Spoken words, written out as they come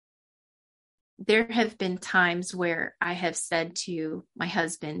there have been times where I have said to my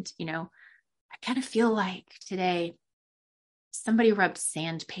husband, I kind of feel like today somebody rubbed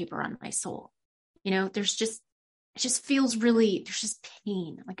sandpaper on my soul. It just feels really, there's just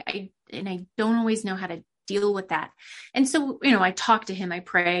pain. I don't always know how to deal with that. And so, I talk to him, I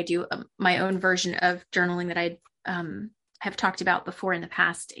pray, I do my own version of journaling that I have talked about before in the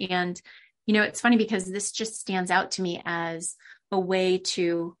past. And, it's funny because this just stands out to me as a way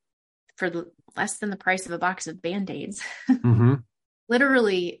for less than the price of a box of Band-Aids, Mm-hmm.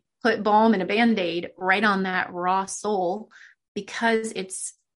 literally put balm and a Band-Aid right on that raw soul, because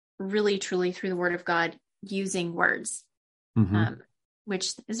it's really, truly through the word of God using words, Mm-hmm.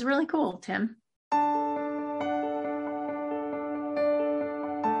 which is really cool, Tim.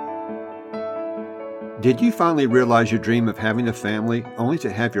 Did you finally realize your dream of having a family only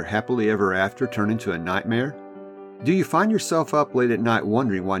to have your happily ever after turn into a nightmare? Do you find yourself up late at night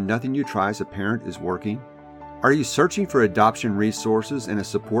wondering why nothing you try as a parent is working? Are you searching for adoption resources and a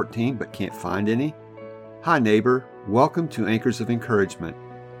support team but can't find any? Hi neighbor, welcome to Anchors of Encouragement.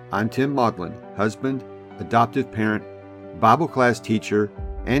 I'm Tim Maudlin, husband, adoptive parent, Bible class teacher,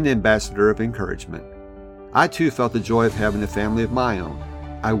 and ambassador of encouragement. I too felt the joy of having a family of my own.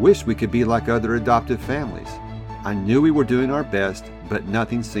 I wish we could be like other adoptive families. I knew we were doing our best, but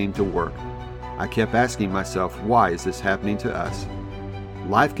nothing seemed to work. I kept asking myself, why is this happening to us?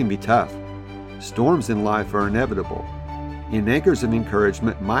 Life can be tough. Storms in life are inevitable. In Anchors of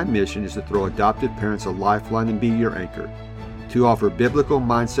Encouragement, my mission is to throw adoptive parents a lifeline and be your anchor, to offer biblical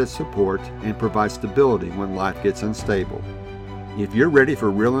mindset support and provide stability when life gets unstable. If you're ready for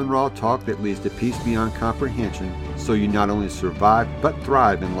real and raw talk that leads to peace beyond comprehension, so you not only survive but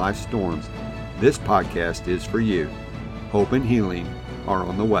thrive in life's storms, this podcast is for you. Hope and healing are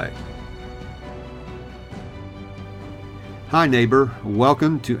on the way. Hi neighbor,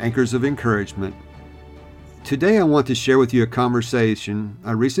 welcome to Anchors of Encouragement. Today I want to share with you a conversation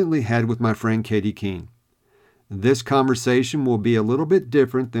I recently had with my friend Katie Keene. This conversation will be a little bit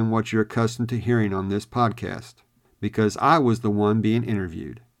different than what you're accustomed to hearing on this podcast, because I was the one being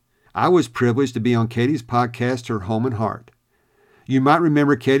interviewed. I was privileged to be on Katie's podcast, Her Home and Heart. You might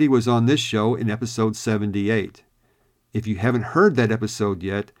remember Katie was on this show in episode 78. If you haven't heard that episode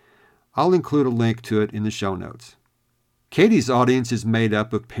yet, I'll include a link to it in the show notes. Katie's audience is made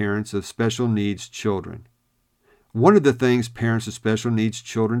up of parents of special needs children. One of the things parents of special needs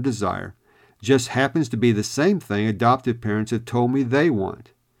children desire just happens to be the same thing adoptive parents have told me they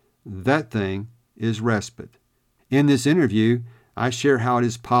want. That thing is respite. In this interview, I share how it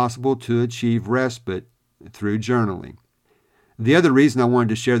is possible to achieve respite through journaling. The other reason I wanted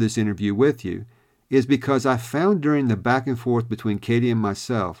to share this interview with you is because I found during the back and forth between Katie and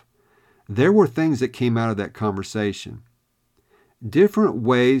myself, there were things that came out of that conversation. Different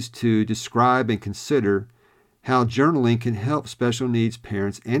ways to describe and consider how journaling can help special needs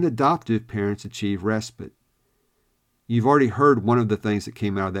parents and adoptive parents achieve respite. You've already heard one of the things that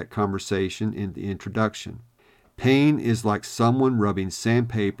came out of that conversation in the introduction. Pain is like someone rubbing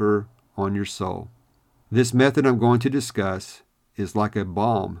sandpaper on your soul. This method I'm going to discuss is like a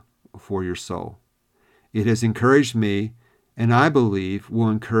balm for your soul. It has encouraged me, and I believe will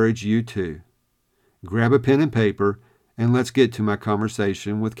encourage you too. Grab a pen and paper, and let's get to my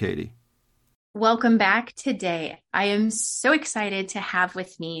conversation with Katie. Welcome back today. I am so excited to have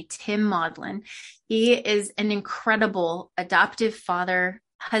with me Tim Maudlin. He is an incredible adoptive father,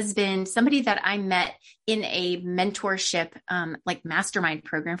 husband, somebody that I met in a mentorship, mastermind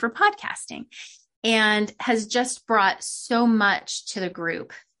program for podcasting, and has just brought so much to the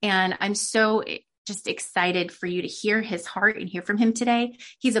group. And I'm so just excited for you to hear his heart and hear from him today.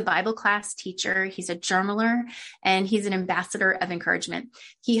 He's a Bible class teacher. He's a journaler, and he's an ambassador of encouragement.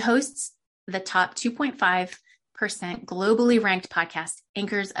 He hosts the top 2.5% globally ranked podcast,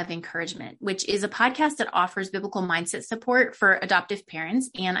 Anchors of Encouragement, which is a podcast that offers biblical mindset support for adoptive parents.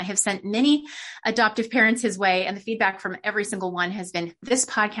 And I have sent many adoptive parents his way, and the feedback from every single one has been, this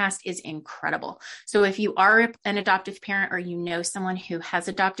podcast is incredible. So if you are an adoptive parent, or you know someone who has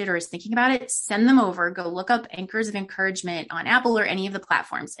adopted or is thinking about it, send them over. Go look up Anchors of Encouragement on Apple or any of the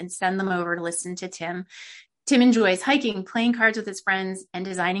platforms and send them over to listen to Tim. Tim enjoys hiking, playing cards with his friends, and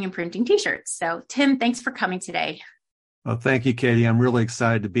designing and printing t-shirts. So Tim, thanks for coming today. Well, thank you, Katie. I'm really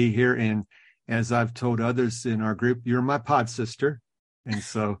excited to be here. And as I've told others in our group, you're my pod sister. And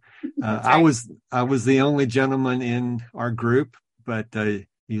so Right. I was the only gentleman in our group, but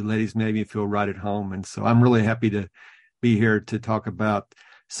you ladies made me feel right at home. And so I'm really happy to be here to talk about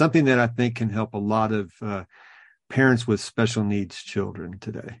something that I think can help a lot of parents with special needs children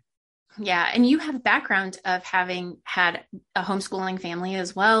today. Yeah. And you have a background of having had a homeschooling family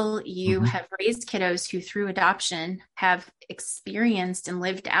as well. You Hmm. have raised kiddos who, through adoption, have experienced and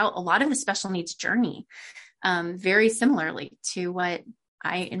lived out a lot of the special needs journey, very similarly to what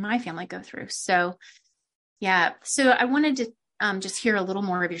I and my family go through. So, yeah. So I wanted to just hear a little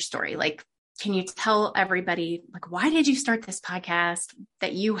more of your story. Like, can you tell everybody, like, why did you start this podcast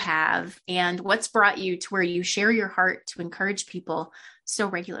that you have, and what's brought you to where you share your heart to encourage people so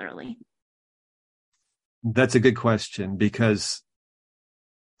regularly? That's a good question because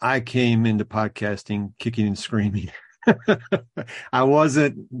I came into podcasting kicking and screaming. I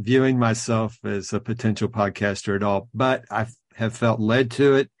wasn't viewing myself as a potential podcaster at all, but I have felt led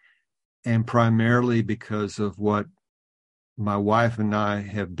to it, and primarily because of what my wife and I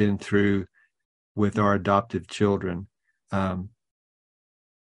have been through with our adoptive children. Um,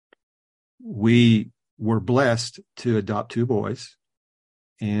 we were blessed to adopt two boys,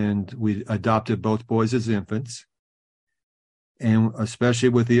 and we adopted both boys as infants. And especially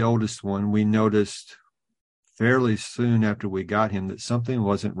with the oldest one, we noticed fairly soon after we got him that something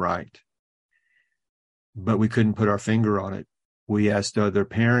wasn't right, but we couldn't put our finger on it. We asked other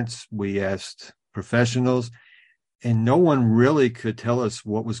parents, we asked professionals, and no one really could tell us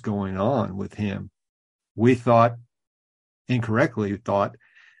what was going on with him. We thought, incorrectly thought,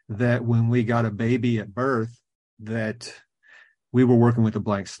 that when we got a baby at birth, that we were working with a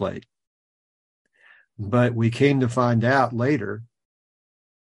blank slate. But we came to find out later,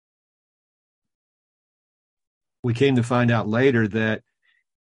 that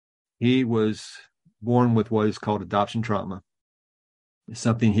he was born with what is called adoption trauma. It's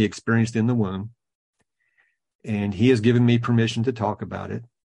something he experienced in the womb. And he has given me permission to talk about it.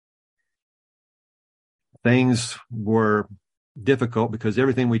 Things were difficult because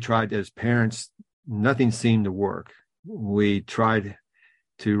everything we tried as parents, nothing seemed to work. We tried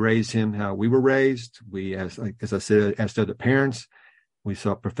to raise him how we were raised. We, as I said, asked other parents. We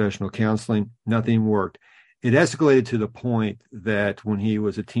sought professional counseling. Nothing worked. It escalated to the point that when he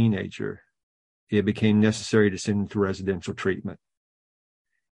was a teenager, it became necessary to send him to residential treatment.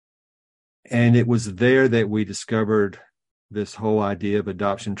 And it was there that we discovered this whole idea of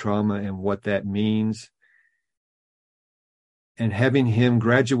adoption trauma and what that means. And having him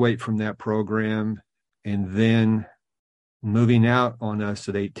graduate from that program and then moving out on us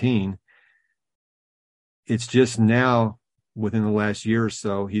at 18, it's just now, within the last year or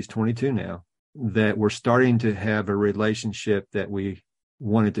so, he's 22 now, that we're starting to have a relationship that we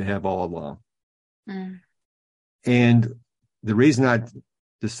wanted to have all along. Mm. And the reason I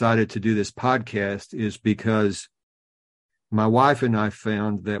decided to do this podcast is because my wife and I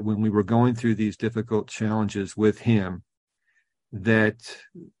found that when we were going through these difficult challenges with him, that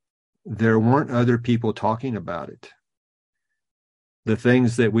there weren't other people talking about it. The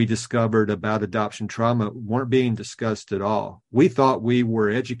things that we discovered about adoption trauma weren't being discussed at all. We thought we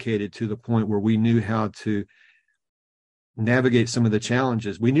were educated to the point where we knew how to navigate some of the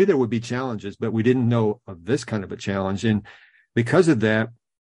challenges. We knew there would be challenges, but we didn't know of this kind of a challenge. And because of that,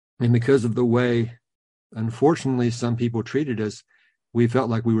 and because of the way, unfortunately, some people treated us, we felt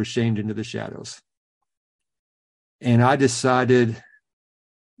like we were shamed into the shadows. And I decided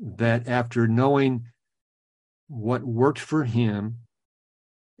that after knowing what worked for him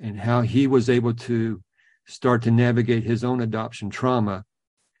and how he was able to start to navigate his own adoption trauma,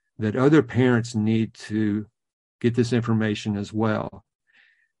 that other parents need to get this information as well.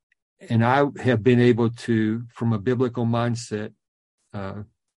 And I have been able to, from a biblical mindset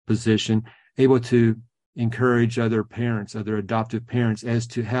position, able to encourage other parents, other adoptive parents, as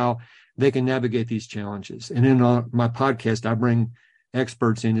to how they can navigate these challenges. And in my podcast, I bring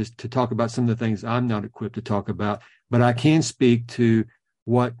experts in to talk about some of the things I'm not equipped to talk about, but I can speak to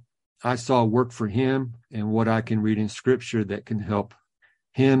what I saw work for him and what I can read in scripture that can help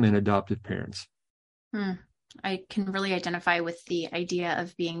him and adoptive parents. I can really identify with the idea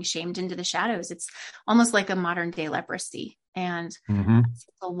of being shamed into the shadows. It's almost like a modern day leprosy. And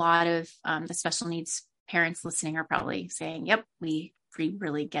a lot of the special needs parents listening are probably saying, yep, we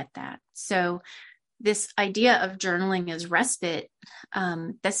really get that. So this idea of journaling as respite,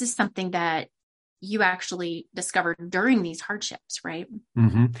 this is something that you actually discovered during these hardships, right?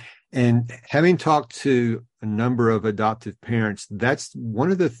 Mm-hmm. And having talked to a number of adoptive parents, that's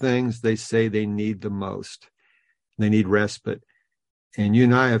one of the things they say they need the most. They need respite. And you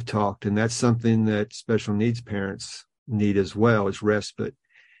and I have talked, and that's something that special needs parents need as well, is respite.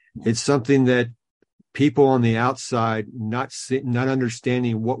 It's something that people on the outside, not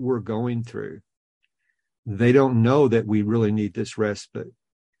understanding what we're going through, they don't know that we really need this respite.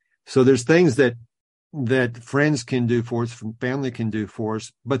 So there's things that that friends can do for us, family can do for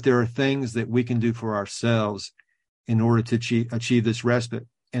us, but there are things that we can do for ourselves in order to achieve this respite.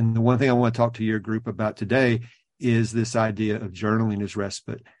 And the one thing I want to talk to your group about today is this idea of journaling as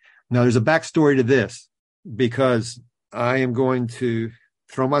respite. Now, there's a backstory to this because I am going to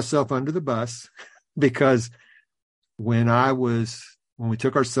throw myself under the bus because when we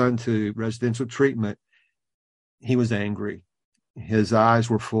took our son to residential treatment, he was angry. His eyes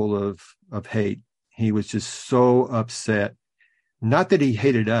were full of hate. He was just so upset. Not that he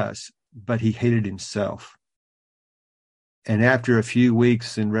hated us, but he hated himself. And after a few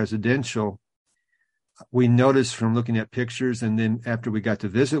weeks in residential, we noticed from looking at pictures and then after we got to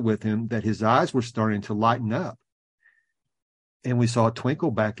visit with him that his eyes were starting to lighten up. And we saw a twinkle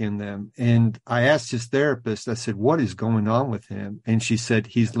back in them. And I asked his therapist, I said, what is going on with him? And she said,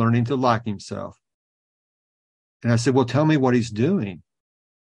 he's learning to like himself. And I said, well, tell me what he's doing.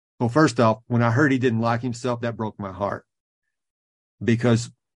 Well, first off, when I heard he didn't like himself, that broke my heart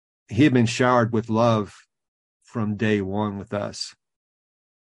because he had been showered with love from day one with us.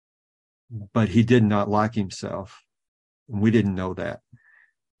 But he did not like himself. And we didn't know that.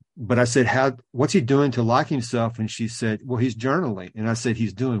 But I said, what's he doing to like himself? And she said, well, he's journaling. And I said,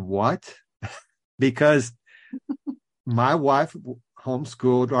 he's doing what? Because my wife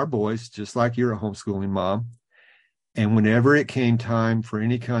homeschooled our boys, just like you're a homeschooling mom. And whenever it came time for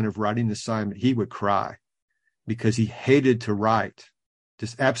any kind of writing assignment, he would cry because he hated to write,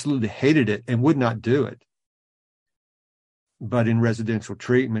 just absolutely hated it and would not do it. But in residential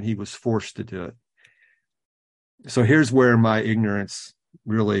treatment, he was forced to do it. So here's where my ignorance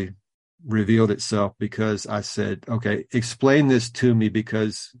really revealed itself because I said, okay, explain this to me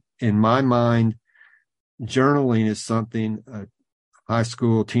because in my mind, journaling is something a high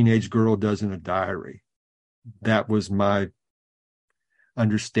school teenage girl does in a diary. That was my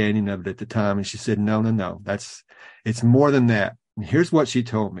understanding of it at the time. And she said, no, it's more than that. And here's what she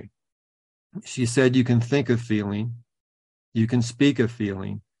told me. She said, you can think a feeling, you can speak a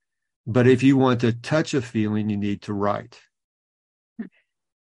feeling, but if you want to touch a feeling, you need to write.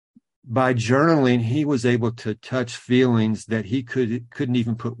 By journaling, he was able to touch feelings that he couldn't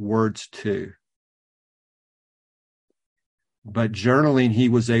even put words to. But journaling, he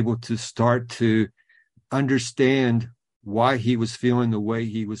was able to start to understand why he was feeling the way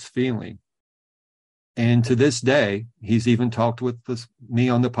he was feeling. And to this day, he's even talked with me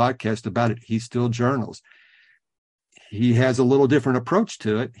on the podcast about it. He still journals. He has a little different approach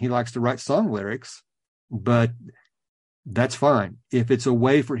to it. He likes to write song lyrics, but that's fine. If it's a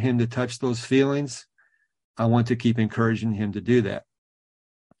way for him to touch those feelings, I want to keep encouraging him to do that.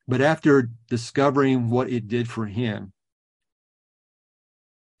 But after discovering what it did for him,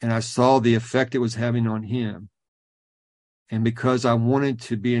 and I saw the effect it was having on him, and because I wanted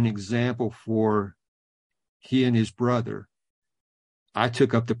to be an example for he and his brother, I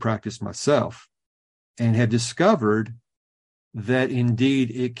took up the practice myself and have discovered that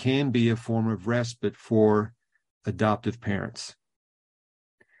indeed it can be a form of respite for adoptive parents.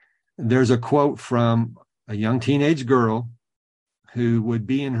 There's a quote from a young teenage girl who would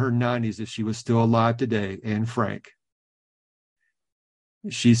be in her 90s if she was still alive today, Anne Frank.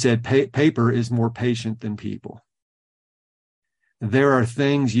 She said, paper is more patient than people. There are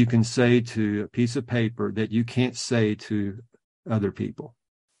things you can say to a piece of paper that you can't say to other people,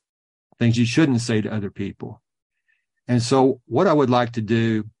 things you shouldn't say to other people. And so what I would like to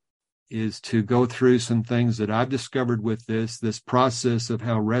do is to go through some things that I've discovered with this process of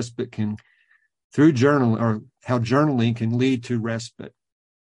how respite can, through journal, or how journaling can lead to respite.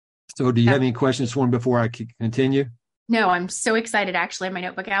 So do you have any questions for me before I continue? No, I'm so excited. Actually, I have my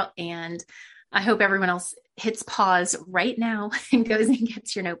notebook out, and I hope everyone else hits pause right now and goes and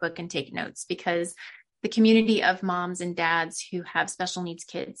gets your notebook and take notes, because the community of moms and dads who have special needs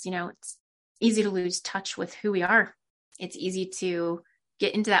kids, it's easy to lose touch with who we are. It's easy to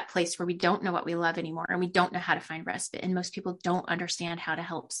get into that place where we don't know what we love anymore and we don't know how to find respite. And most people don't understand how to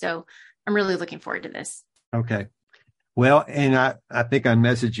help. So I'm really looking forward to this. Okay. Well, and I think I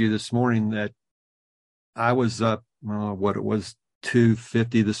messaged you this morning that I was up, it was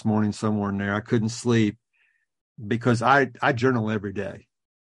 2:50 this morning, somewhere in there. I couldn't sleep because I journal every day.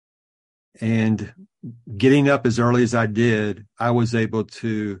 And getting up as early as I did, I was able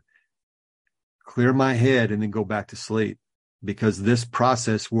to clear my head and then go back to sleep because this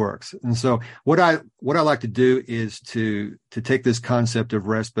process works. And so what I like to do is to take this concept of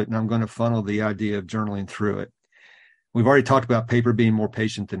respite, and I'm going to funnel the idea of journaling through it. We've already talked about paper being more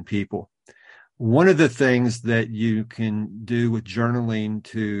patient than people. One of the things that you can do with journaling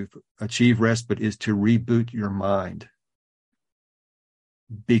to achieve respite is to reboot your mind,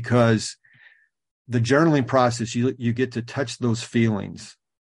 because the journaling process, you get to touch those feelings.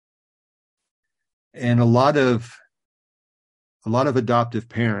 And a lot of adoptive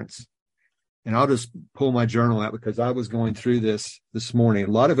parents, and I'll just pull my journal out because I was going through this morning.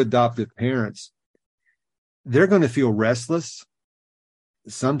 A lot of adoptive parents, they're going to feel restless.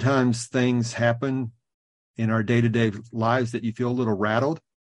 Sometimes things happen in our day-to-day lives that you feel a little rattled.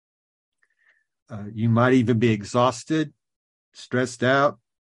 You might even be exhausted, stressed out.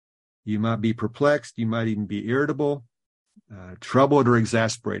 You might be perplexed. You might even be irritable, troubled, or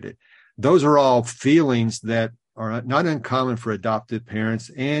exasperated. Those are all feelings that are not uncommon for adoptive parents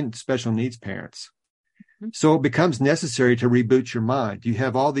and special needs parents. Mm-hmm. So it becomes necessary to reboot your mind. You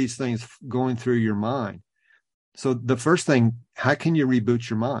have all these things going through your mind. So the first thing, how can you reboot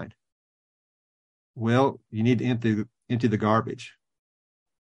your mind? Well, you need to empty the garbage.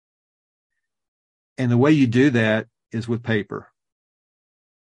 And the way you do that is with paper.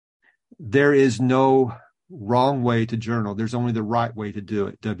 There is no wrong way to journal. There's only the right way to do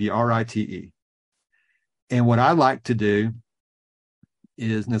it, WRITE. And what I like to do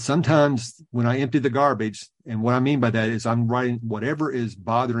is, now sometimes when I empty the garbage, and what I mean by that is I'm writing whatever is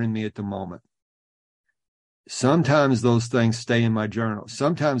bothering me at the moment. Sometimes those things stay in my journal.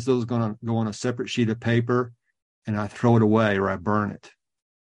 Sometimes those going to go on a separate sheet of paper and I throw it away or I burn it,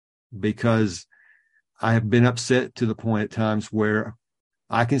 because I have been upset to the point at times where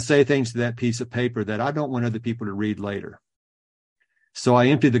I can say things to that piece of paper that I don't want other people to read later. So I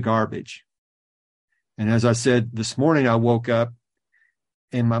empty the garbage. And as I said, this morning I woke up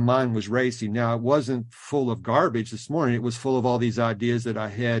and my mind was racing. Now, it wasn't full of garbage this morning. It was full of all these ideas that I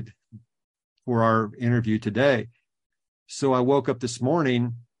had for our interview today. So I woke up this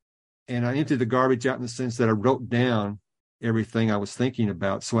morning and I emptied the garbage out in the sense that I wrote down everything I was thinking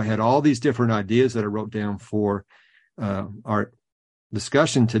about. So I had all these different ideas that I wrote down for our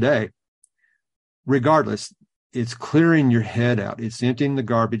discussion today. Regardless, it's clearing your head out. It's emptying the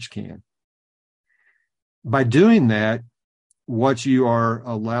garbage can. By doing that, what you are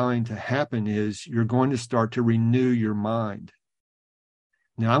allowing to happen is you're going to start to renew your mind.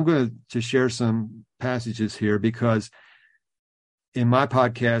 Now, I'm going to share some passages here because in my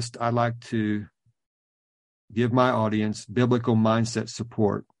podcast, I like to give my audience biblical mindset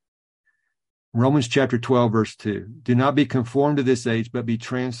support. Romans chapter 12, verse 2. Do not be conformed to this age, but be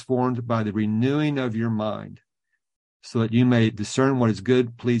transformed by the renewing of your mind, so that you may discern what is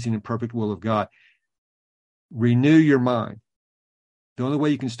good, pleasing, and perfect will of God. Renew your mind. The only way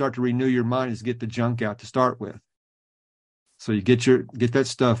you can start to renew your mind is to get the junk out to start with. So you get that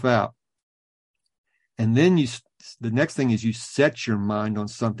stuff out. And then the next thing is you set your mind on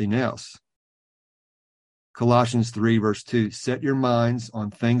something else. Colossians 3, verse 2, set your minds on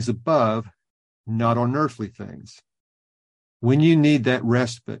things above, not on earthly things. When you need that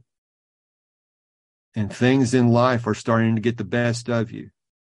respite and things in life are starting to get the best of you,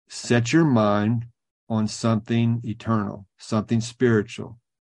 set your mind on something eternal, something spiritual,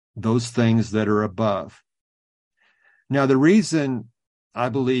 those things that are above. Now, the reason I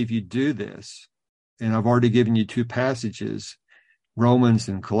believe you do this, and I've already given you two passages, Romans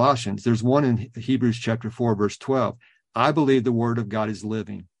and Colossians. There's one in Hebrews chapter 4, verse 12. I believe the word of God is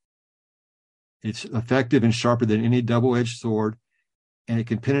living. It's effective and sharper than any double-edged sword, and it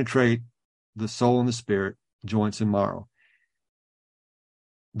can penetrate the soul and the spirit, joints and marrow.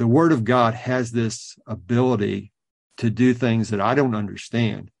 The word of God has this ability to do things that I don't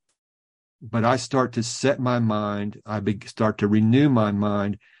understand, but I start to set my mind, start to renew my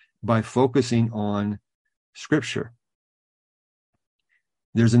mind by focusing on Scripture.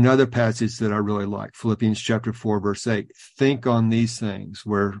 There's another passage that I really like, Philippians chapter 4, verse 8. Think on these things,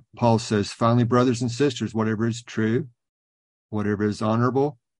 where Paul says, finally, brothers and sisters, whatever is true, whatever is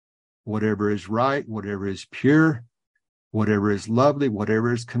honorable, whatever is right, whatever is pure, whatever is lovely,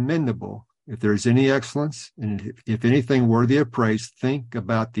 whatever is commendable, if there is any excellence, and if anything worthy of praise, think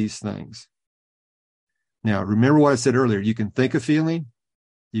about these things. Now, remember what I said earlier. You can think a feeling,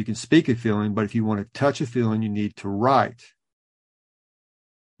 you can speak a feeling, but if you want to touch a feeling, you need to write.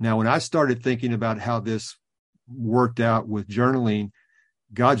 Now, when I started thinking about how this worked out with journaling,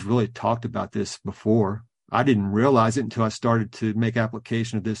 God's really talked about this before. I didn't realize it until I started to make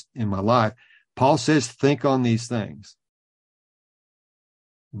application of this in my life. Paul says, think on these things.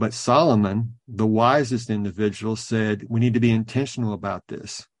 But Solomon, the wisest individual, said, we need to be intentional about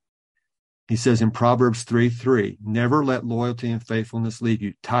this. He says in Proverbs 3:3, never let loyalty and faithfulness leave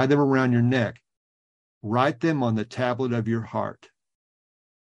you. Tie them around your neck. Write them on the tablet of your heart.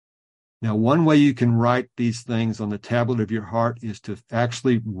 Now, one way you can write these things on the tablet of your heart is to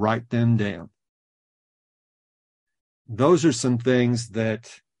actually write them down. Those are some things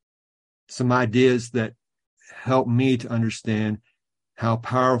that some ideas that help me to understand how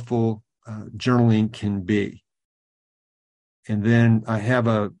powerful journaling can be. And then I have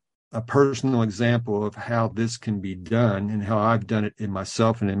a personal example of how this can be done and how I've done it in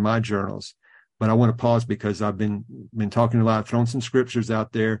myself and in my journals. But I want to pause because I've been talking a lot, thrown some scriptures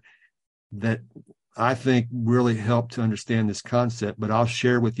out there that I think really help to understand this concept. But I'll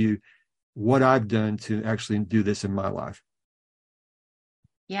share with you what I've done to actually do this in my life.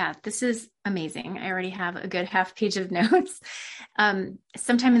 Yeah, this is amazing. I already have a good half page of notes.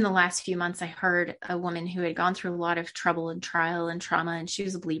 Sometime in the last few months, I heard a woman who had gone through a lot of trouble and trial and trauma, and she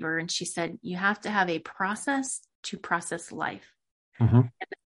was a believer. And she said, you have to have a process to process life. Mm-hmm. And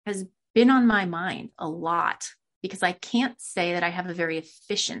that has been on my mind a lot because I can't say that I have a very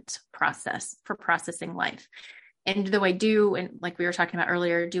efficient process for processing life. And though I do, and like we were talking about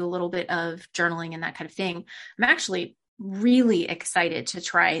earlier, do a little bit of journaling and that kind of thing, I'm actually really excited to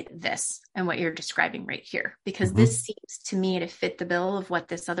try this and what you're describing right here, because Mm-hmm. this seems to me to fit the bill of what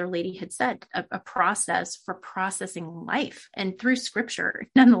this other lady had said, a process for processing life and through scripture,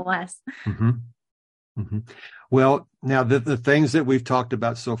 nonetheless. Mm-hmm. Mm-hmm. Well, now the things that we've talked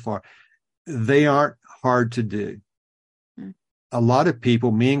about so far, they aren't hard to do. Mm. A lot of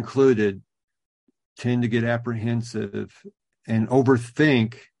people, me included, tend to get apprehensive and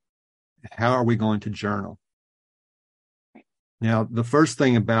overthink, how are we going to journal? Now, the first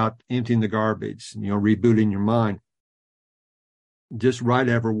thing about emptying the garbage, rebooting your mind, just write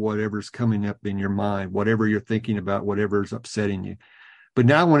whatever's coming up in your mind, whatever you're thinking about, whatever's upsetting you. But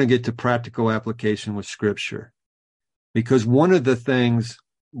now I want to get to practical application with scripture, because one of the things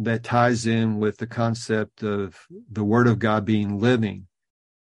that ties in with the concept of the Word of God being living,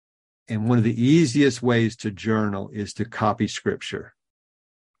 and one of the easiest ways to journal is to copy scripture.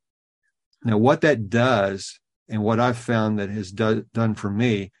 Now, what that does, and what I've found that has done for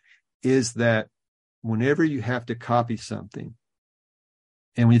me, is that whenever you have to copy something,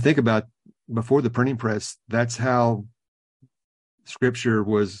 and when you think about before the printing press, that's how scripture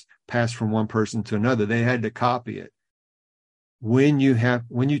was passed from one person to another. They had to copy it. When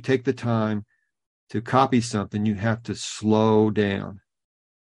you take the time to copy something, you have to slow down.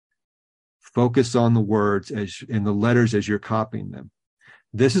 Focus on the words in the letters as you're copying them.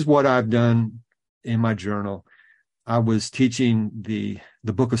 This is what I've done in my journal. I was teaching the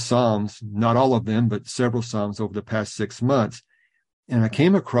book of Psalms, not all of them, but several Psalms over the past 6 months. And I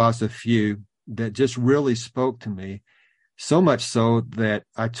came across a few that just really spoke to me, so much so that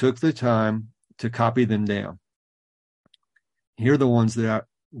I took the time to copy them down. Here are the ones that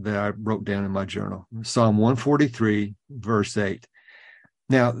I wrote down in my journal. Psalm 143, verse 8.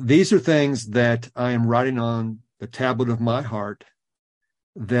 Now, these are things that I am writing on the tablet of my heart,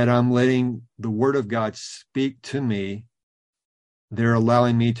 that I'm letting the Word of God speak to me. They're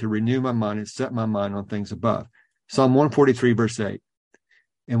allowing me to renew my mind and set my mind on things above. Psalm 143, verse 8.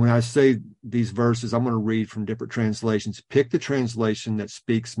 And when I say these verses, I'm going to read from different translations. Pick the translation that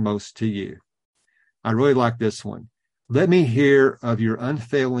speaks most to you. I really like this one. Let me hear of your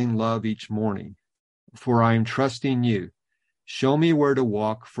unfailing love each morning, for I am trusting you. Show me where to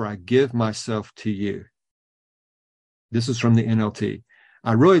walk, for I give myself to you. This is from the NLT.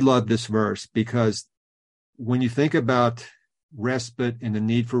 I really love this verse because when you think about respite and the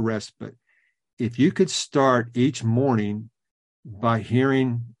need for respite, if you could start each morning by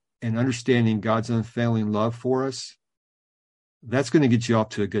hearing and understanding God's unfailing love for us, that's going to get you off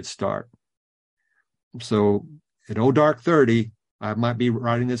to a good start. So at Old Dark 30, I might be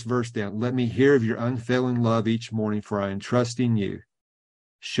writing this verse down. Let me hear of your unfailing love each morning, for I am trusting you.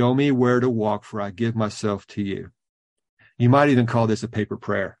 Show me where to walk, for I give myself to you. You might even call this a paper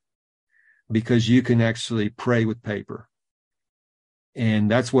prayer, because you can actually pray with paper. And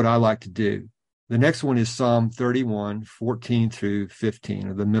that's what I like to do. The next one is Psalm 31, 14 through 15,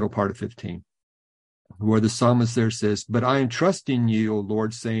 or the middle part of 15, where the psalmist there says, but I am trusting you, O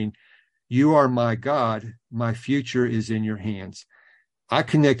Lord, saying, you are my God, my future is in your hands. I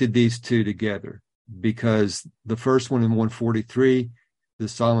connected these two together because the first one in 143, the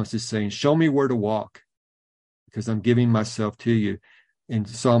psalmist is saying, show me where to walk, because I'm giving myself to you. In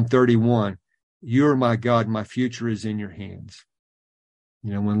Psalm 31, you are my God, my future is in your hands.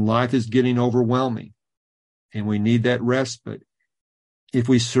 When life is getting overwhelming and we need that respite, if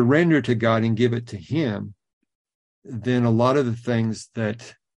we surrender to God and give it to him, then a lot of the things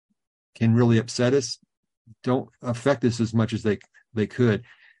that can really upset us don't affect us as much as they could.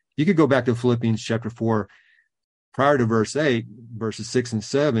 You could go back to Philippians chapter 4, prior to verse 8, verses 6 and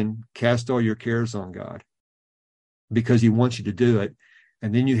 7, cast all your cares on God, because he wants you to do it.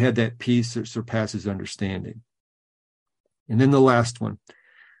 And then you have that peace that surpasses understanding. And then the last one,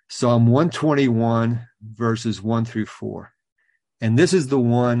 Psalm 121, verses 1 through 4. And this is the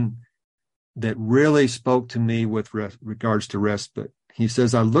one that really spoke to me with regards to respite. He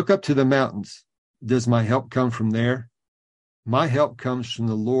says, I look up to the mountains. Does my help come from there? My help comes from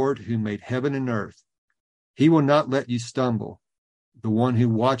the Lord who made heaven and earth. He will not let you stumble. The one who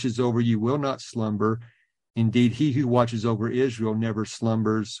watches over you will not slumber. Indeed, he who watches over Israel never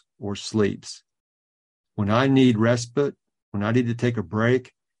slumbers or sleeps. When I need respite, when I need to take a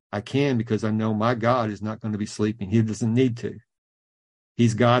break, I can, because I know my God is not going to be sleeping. He doesn't need to.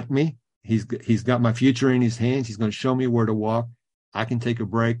 He's got me. He's got my future in his hands. He's going to show me where to walk. I can take a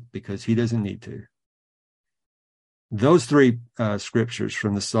break because he doesn't need to. Those three scriptures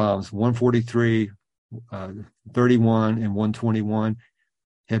from the Psalms, 143, 31, and 121,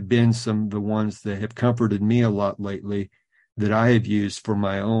 have been some of the ones that have comforted me a lot lately, that I have used for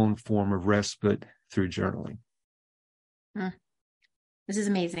my own form of respite through journaling. This is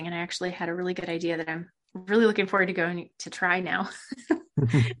amazing. And I actually had a really good idea that I'm really looking forward to going to try now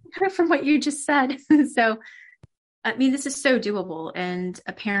from what you just said. So, I mean, this is so doable, and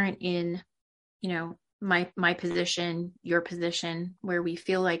a parent in, my position, your position, where we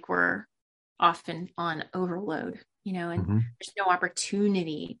feel like we're often on overload, and there's no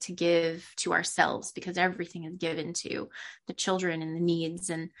opportunity to give to ourselves because everything is given to the children and the needs.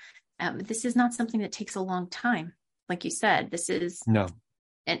 And this is not something that takes a long time. Like you said, this is no.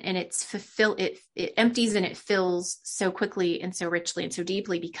 And it's it empties and it fills so quickly and so richly and so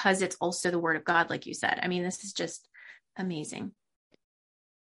deeply, because it's also the word of God, like you said. I mean, this is just amazing.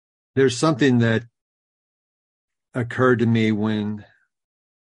 There's something that occurred to me when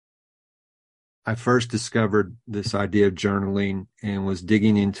I first discovered this idea of journaling and was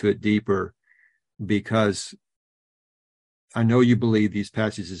digging into it deeper, because I know you believe these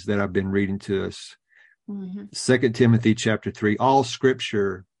passages that I've been reading to us. 2 Timothy chapter 3, all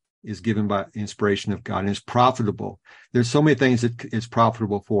scripture is given by inspiration of God and is profitable. There's so many things that it's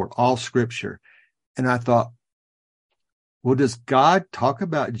profitable for, all scripture. And I thought, well, does God talk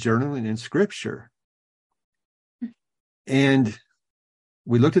about journaling in scripture? And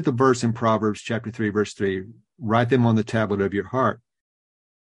we looked at the verse in Proverbs chapter 3, verse 3, write them on the tablet of your heart.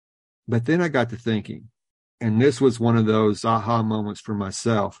 But then I got to thinking, and this was one of those aha moments for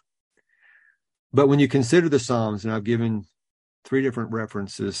myself. But when you consider the Psalms, and I've given 3 different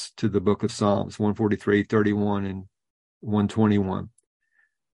references to the book of Psalms, 143, 31, and 121.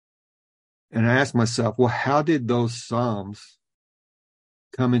 And I asked myself, well, how did those Psalms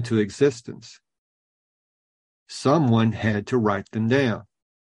come into existence? Someone had to write them down.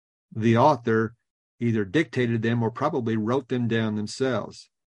 The author either dictated them or probably wrote them down themselves.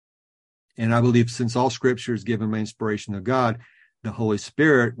 And I believe since all scripture is given by inspiration of God, the Holy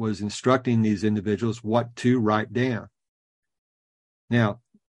Spirit was instructing these individuals what to write down. Now,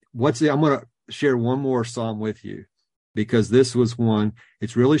 I'm going to share one more psalm with you, because this was one,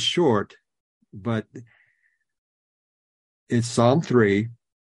 it's really short, but it's Psalm 3.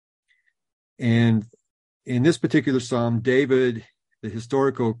 And in this particular psalm, David, the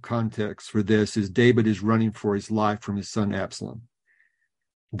historical context for this is David is running for his life from his son Absalom.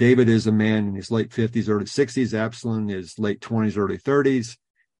 David is a man in his late 50s, early 60s. Absalom is late 20s, early 30s.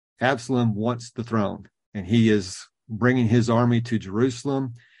 Absalom wants the throne, and he is bringing his army to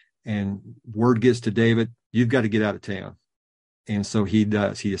Jerusalem, and word gets to David, you've got to get out of town. And so he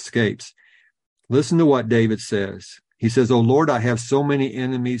does. He escapes. Listen to what David says. He says, "O Lord, I have so many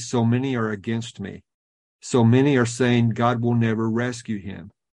enemies, so many are against me. So many are saying God will never rescue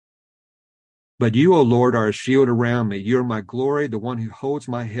him. But you, O Lord, are a shield around me. You are my glory, the one who holds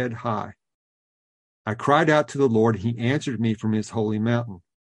my head high. I cried out to the Lord, and he answered me from his holy mountain.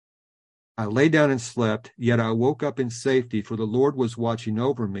 I lay down and slept, yet I woke up in safety, for the Lord was watching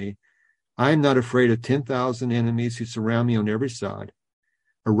over me. I am not afraid of 10,000 enemies who surround me on every side.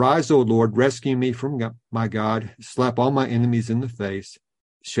 Arise, O Lord, rescue me from my God. Slap all my enemies in the face.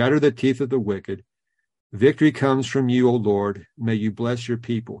 Shatter the teeth of the wicked. Victory comes from you, O Lord. May you bless your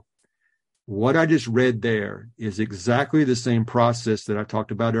people." What I just read there is exactly the same process that I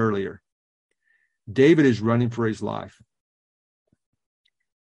talked about earlier. David is running for his life.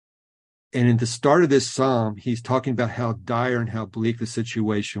 And at the start of this psalm, he's talking about how dire and how bleak the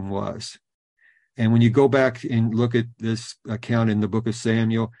situation was. And when you go back and look at this account in the book of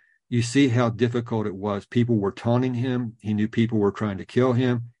Samuel, you see how difficult it was. People were taunting him. He knew people were trying to kill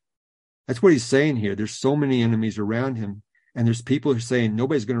him. That's what he's saying here. There's so many enemies around him, and there's people who are saying,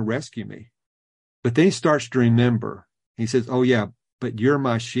 nobody's going to rescue me. But then he starts to remember. He says, oh yeah, but you're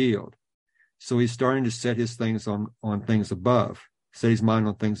my shield. So he's starting to set his things on things above, set his mind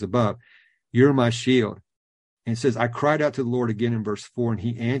on things above. You're my shield. And it says, I cried out to the Lord again in verse 4, and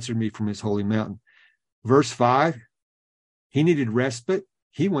he answered me from his holy mountain. Verse 5, he needed respite.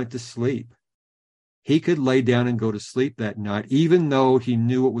 He went to sleep. He could lay down and go to sleep that night, even though he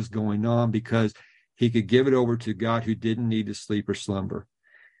knew what was going on, because he could give it over to God who didn't need to sleep or slumber.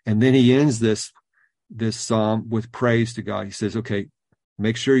 And then he ends this psalm with praise to God. He says, okay,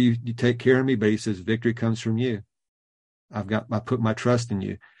 make sure you take care of me. But he says, victory comes from you. I put my trust in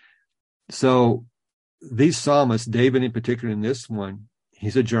you. So these psalmists, David in particular in this one,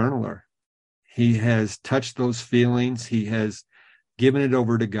 he's a journaler. He has touched those feelings. He has given it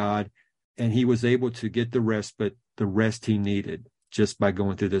over to God, and he was able to get the rest he needed just by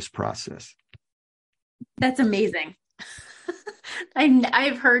going through this process. That's amazing.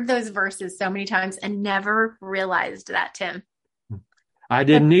 I've heard those verses so many times and never realized that, Tim. I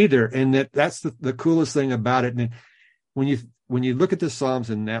didn't either. And that's the coolest thing about it. And when you look at the Psalms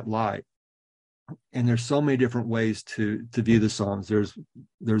in that light, and there's so many different ways to view the Psalms. There's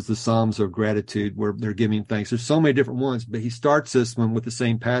the Psalms of gratitude where they're giving thanks. There's so many different ones, but he starts this one with the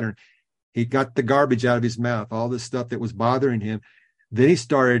same pattern. He got the garbage out of his mouth, all this stuff that was bothering him. Then he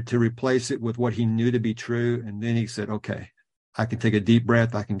started to replace it with what he knew to be true. And then he said, okay, I can take a deep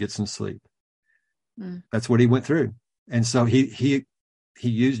breath. I can get some sleep. That's what he went through. And so he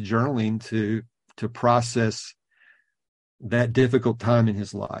used journaling to process that difficult time in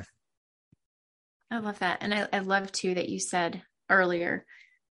his life. I love that. And I love too that you said earlier,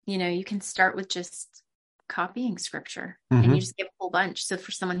 you can start with just copying scripture and you just give a whole bunch. So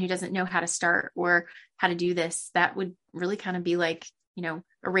for someone who doesn't know how to start or how to do this, that would really kind of be like,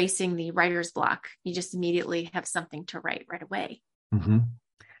 erasing the writer's block. You just immediately have something to write right away. Mm-hmm.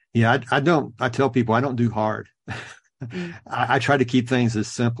 Yeah. I tell people I don't do hard. I try to keep things as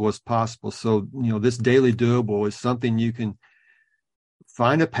simple as possible. So, this daily doable is something you can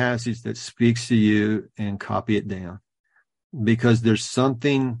find a passage that speaks to you and copy it down, because there's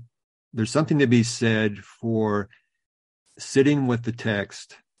something to be said for sitting with the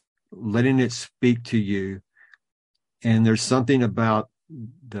text, letting it speak to you. And there's something about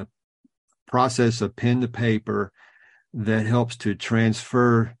the process of pen to paper that helps to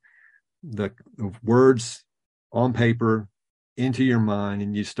transfer the words on paper into your mind,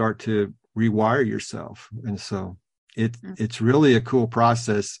 and you start to rewire yourself. And so it's really a cool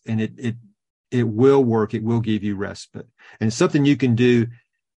process, and it will work. It will give you respite, and it's something you can do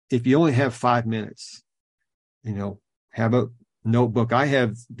if you only have 5 minutes. Have a notebook. I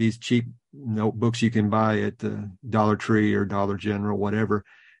have these cheap notebooks you can buy at the Dollar Tree or Dollar General, whatever,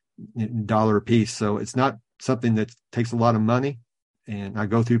 $1 a piece. So it's not something that takes a lot of money, and I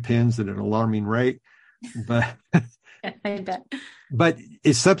go through pens at an alarming rate, but I bet. But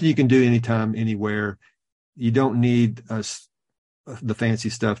it's something you can do anytime, anywhere. You don't need the fancy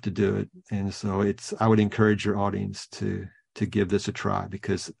stuff to do it. And so I would encourage your audience to give this a try,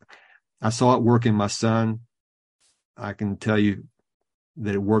 because I saw it work in my son. I can tell you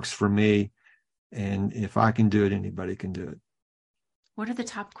that it works for me. And if I can do it, anybody can do it. What are the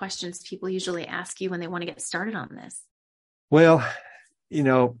top questions people usually ask you when they want to get started on this? Well,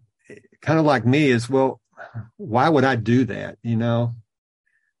 kind of like me is, well, why would I do that?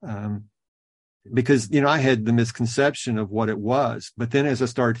 Because, I had the misconception of what it was. But then as I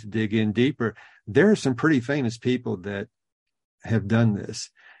started to dig in deeper, there are some pretty famous people that have done this.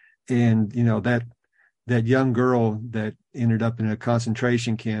 And, that young girl that ended up in a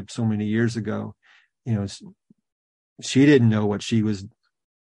concentration camp so many years ago, she didn't know the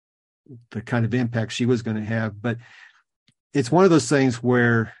kind of impact she was going to have. But it's one of those things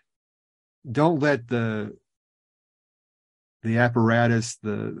where don't let the apparatus,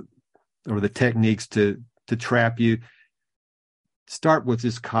 or the techniques to trap you. Start with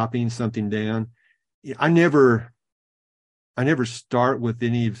just copying something down. I never start with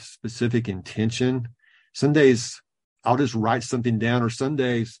any specific intention. Some days I'll just write something down, or some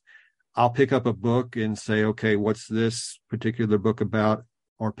days I'll pick up a book and say, okay, what's this particular book about?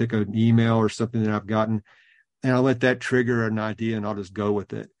 Or pick an email or something that I've gotten, and I'll let that trigger an idea, and I'll just go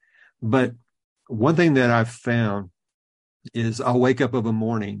with it. But one thing that I've found is I'll wake up of a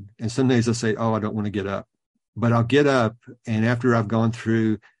morning, and some days I'll say, oh, I don't want to get up. But I'll get up, and after I've gone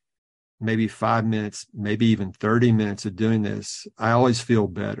through maybe 5 minutes, maybe even 30 minutes of doing this, I always feel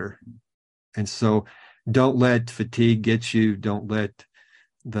better. And so don't let fatigue get you. Don't let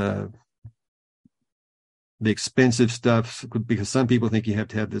the expensive stuff, because some people think you have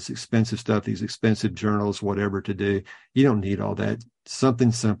to have this expensive stuff, these expensive journals, whatever to do. You don't need all that.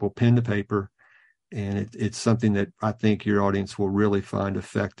 Something simple, pen to paper. And it's something that I think your audience will really find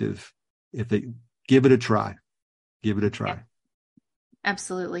effective if they give it a try. Give it a try.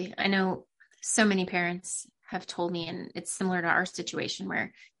 Absolutely. I know so many parents have told me, and it's similar to our situation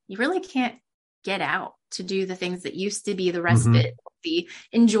where you really can't get out to do the things that used to be the Mm-hmm. respite, the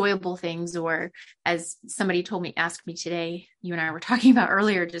enjoyable things. Or as somebody asked me today, you and I were talking about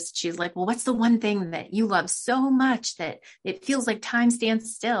earlier, just she's like, well, what's the one thing that you love so much that it feels like time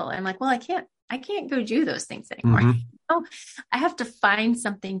stands still? And I'm like, well, I can't go do those things anymore. Mm-hmm. So I have to find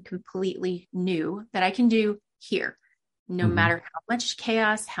something completely new that I can do here, no Mm-hmm. matter how much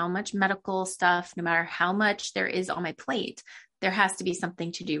chaos, how much medical stuff, no matter how much there is on my plate. There has to be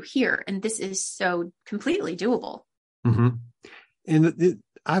something to do here. And this is so completely doable. Mm-hmm. And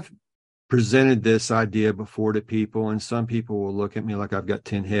I've presented this idea before to people, and some people will look at me like I've got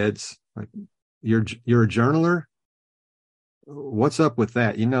 10 heads. Like, you're a journaler? What's up with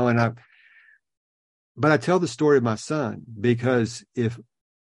that? But I tell the story of my son, because if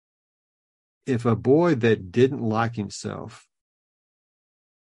a boy that didn't like himself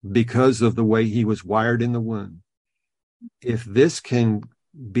because of the way he was wired in the womb, if this can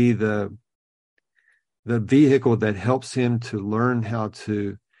be the vehicle that helps him to learn how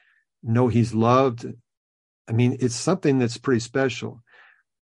to know he's loved, I mean, it's something that's pretty special.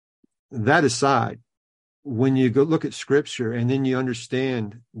 That aside, when you go look at scripture and then you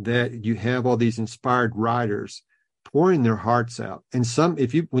understand that you have all these inspired writers pouring their hearts out, and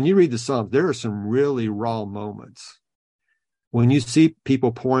when you read the Psalms, there are some really raw moments when you see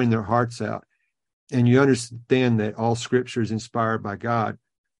people pouring their hearts out, and you understand that all scripture is inspired by God.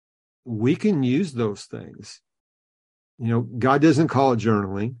 We can use those things. God doesn't call it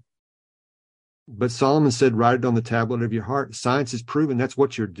journaling, but Solomon said, write it on the tablet of your heart. Science has proven that's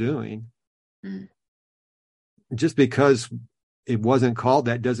what you're doing. Mm. Just because it wasn't called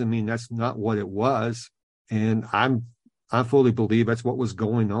that doesn't mean that's not what it was. And I fully believe that's what was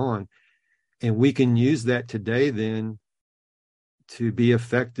going on. And we can use that today then to be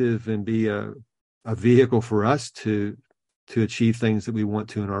effective and be a vehicle for us to achieve things that we want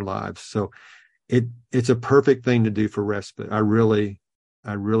to in our lives. So it's a perfect thing to do for respite. I really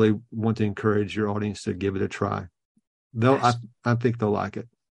want to encourage your audience to give it a try. I think they'll like it.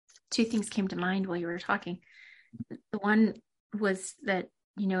 Two things came to mind while you were talking. The one was that,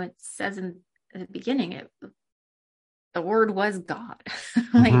 it says in the beginning, the word was God.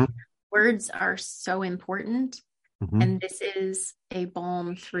 Like, mm-hmm. Words are so important. Mm-hmm. And this is a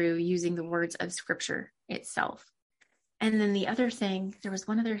balm through using the words of scripture itself. And then there was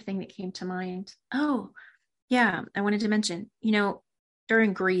one other thing that came to mind. Oh, yeah. I wanted to mention,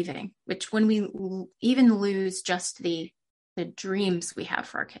 during grieving, which when we even lose just the dreams we have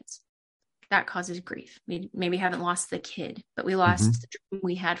for our kids, that causes grief. We maybe haven't lost the kid, but we lost mm-hmm. the dream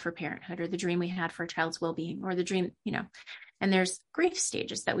we had for parenthood, or the dream we had for a child's well-being, or the dream, and there's grief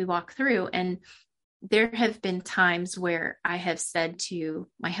stages that we walk through. And there have been times where I have said to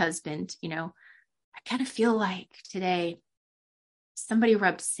my husband, I kind of feel like today somebody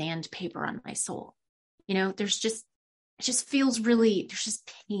rubbed sandpaper on my soul. It just feels there's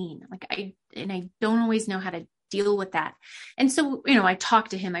just pain. Like I don't always know how to deal with that. And so, I talk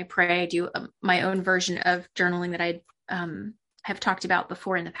to him, I pray, I do my own version of journaling that I have talked about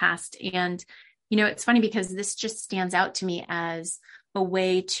before in the past. And, it's funny because this just stands out to me as a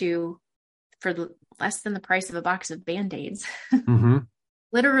way for less than the price of a box of Band-Aids, mm-hmm.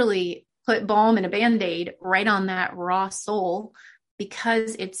 literally put balm in a Band-Aid right on that raw soul,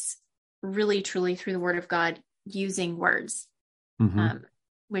 because it's really, truly through the word of God using words, mm-hmm.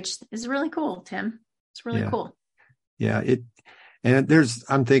 Which is really cool, Tim. It's really cool. Yeah.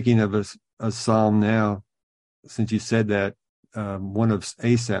 I'm thinking of a Psalm now, since you said that, one of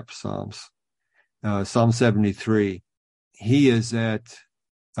Asaph's Psalms, Psalm 73. He is at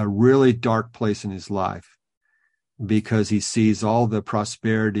a really dark place in his life because he sees all the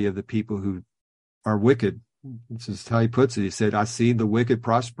prosperity of the people who are wicked. This is how he puts it. He said, I see the wicked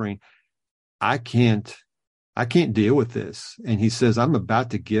prospering. I can't deal with this. And he says, I'm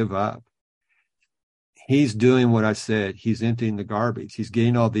about to give up. He's doing what I said. He's emptying the garbage. He's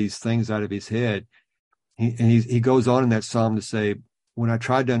getting all these things out of his head. He goes on in that psalm to say, when I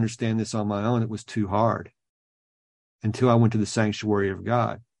tried to understand this on my own, it was too hard until I went to the sanctuary of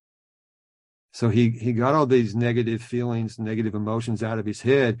God. So he got all these negative feelings, negative emotions out of his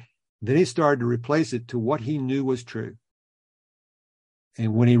head. Then he started to replace it to what he knew was true.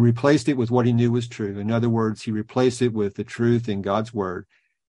 And when he replaced it with what he knew was true, in other words, he replaced it with the truth in God's word,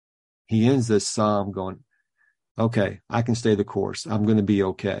 he ends this psalm going, okay, I can stay the course. I'm going to be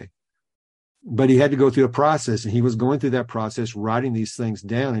okay. But he had to go through a process, and he was going through that process, writing these things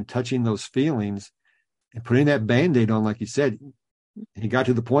down and touching those feelings and putting that Band-Aid on, like you said. He got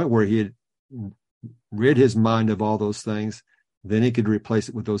to the point where he had rid his mind of all those things. Then he could replace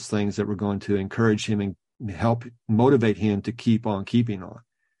it with those things that were going to encourage him help motivate him to keep on keeping on.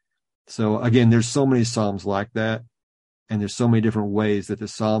 So again, there's so many Psalms like that, and there's so many different ways that the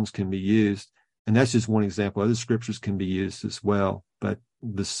Psalms can be used. And that's just one example. Other scriptures can be used as well, but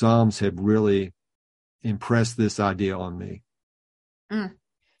the Psalms have really impressed this idea on me.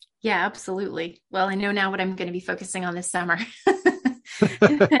 Yeah, absolutely. Well, I know now what I'm going to be focusing on this summer.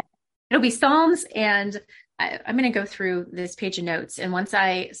 It'll be Psalms, and I'm going to go through this page of notes. And once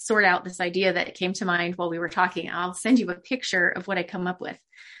I sort out this idea that came to mind while we were talking, I'll send you a picture of what I come up with.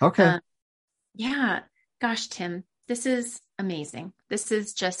 Okay. Yeah. Gosh, Tim, this is amazing. This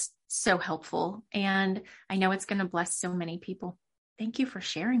is just so helpful. And I know it's going to bless so many people. Thank you for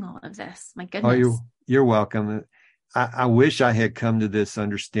sharing all of this. My goodness. Oh, you're welcome. I wish I had come to this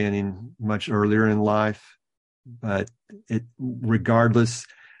understanding much earlier in life, but regardless,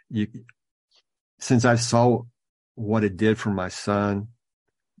 since I saw what it did for my son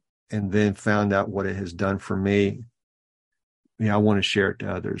and then found out what it has done for me, I want to share it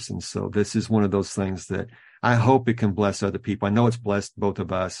to others. And so this is one of those things that I hope it can bless other people. I know it's blessed both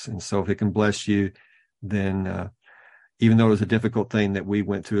of us. And so if it can bless you, then even though it was a difficult thing that we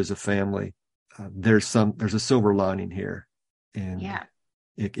went through as a family, there's a silver lining here, and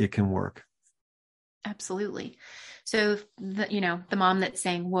it can work. Absolutely. So, the mom that's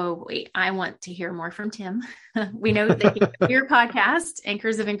saying, whoa, wait, I want to hear more from Tim. We know that you have your podcast,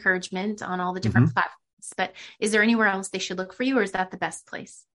 Anchors of Encouragement, on all the different platforms, but is there anywhere else they should look for you, or is that the best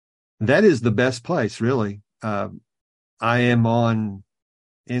place? That is the best place, really. I am on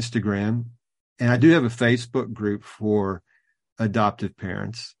Instagram, and I do have a Facebook group for adoptive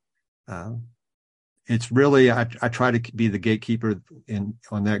parents. It's really, I try to be the gatekeeper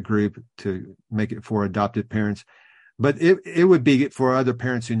on that group to make it for adopted parents, but it would be for other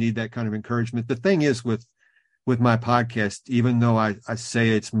parents who need that kind of encouragement. The thing is with my podcast, even though I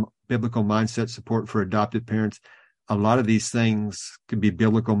say it's biblical mindset support for adopted parents, a lot of these things could be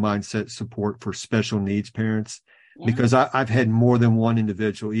biblical mindset support for special needs parents, because I've had more than one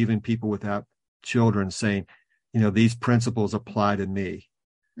individual, even people without children, saying, these principles apply to me.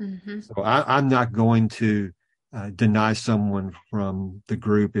 Mm-hmm. So I'm not going to deny someone from the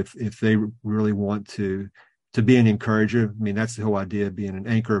group if they really want to be an encourager. I mean, that's the whole idea of being an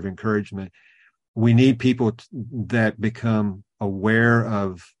anchor of encouragement. We need people that become aware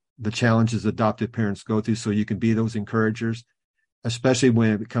of the challenges adopted parents go through, so you can be those encouragers, especially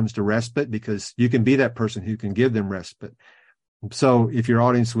when it comes to respite, because you can be that person who can give them respite. So if your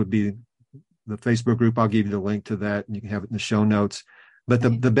audience would be the Facebook group, I'll give you the link to that, and you can have it in the show notes. But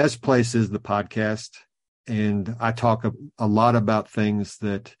the best place is the podcast. And I talk a lot about things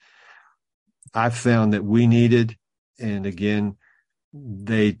that I've found that we needed. And again,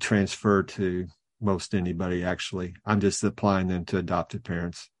 they transfer to most anybody, actually. I'm just applying them to adopted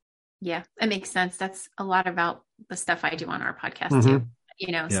parents. Yeah, it makes sense. That's a lot about the stuff I do on our podcast too.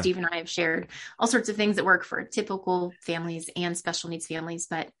 Steve and I have shared all sorts of things that work for typical families and special needs families,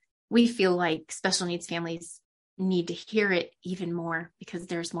 but we feel like special needs families need to hear it even more because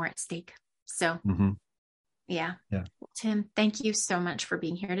there's more at stake. So, yeah. Tim, thank you so much for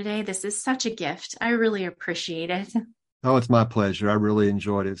being here today. This is such a gift. I really appreciate it. Oh, it's my pleasure. I really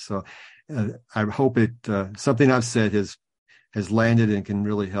enjoyed it. So I hope something I've said has landed and can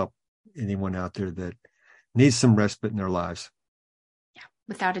really help anyone out there that needs some respite in their lives. Yeah,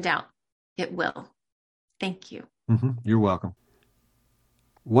 without a doubt, it will. Thank you. You're welcome.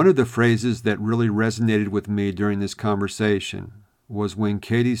 One of the phrases that really resonated with me during this conversation was when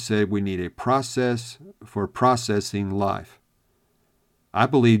Katie said we need a process for processing life. I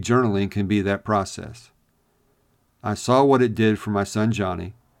believe journaling can be that process. I saw what it did for my son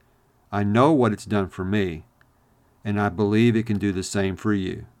Johnny. I know what it's done for me, and I believe it can do the same for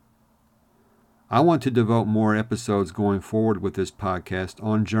you. I want to devote more episodes going forward with this podcast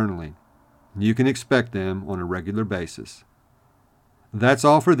on journaling. You can expect them on a regular basis. That's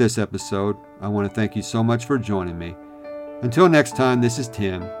all for this episode. I want to thank you so much for joining me. Until next time, this is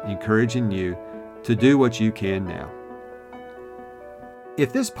Tim, encouraging you to do what you can now.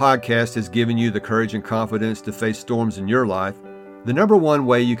 If this podcast has given you the courage and confidence to face storms in your life, the number one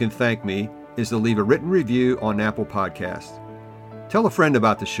way you can thank me is to leave a written review on Apple Podcasts. Tell a friend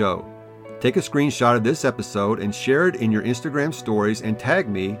about the show. Take a screenshot of this episode and share it in your Instagram stories and tag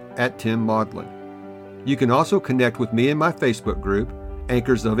me at Tim Maudlin. You can also connect with me in my Facebook group,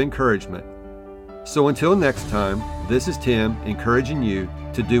 Anchors of Encouragement. So until next time, this is Tim encouraging you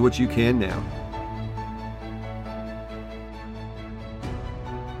to do what you can now.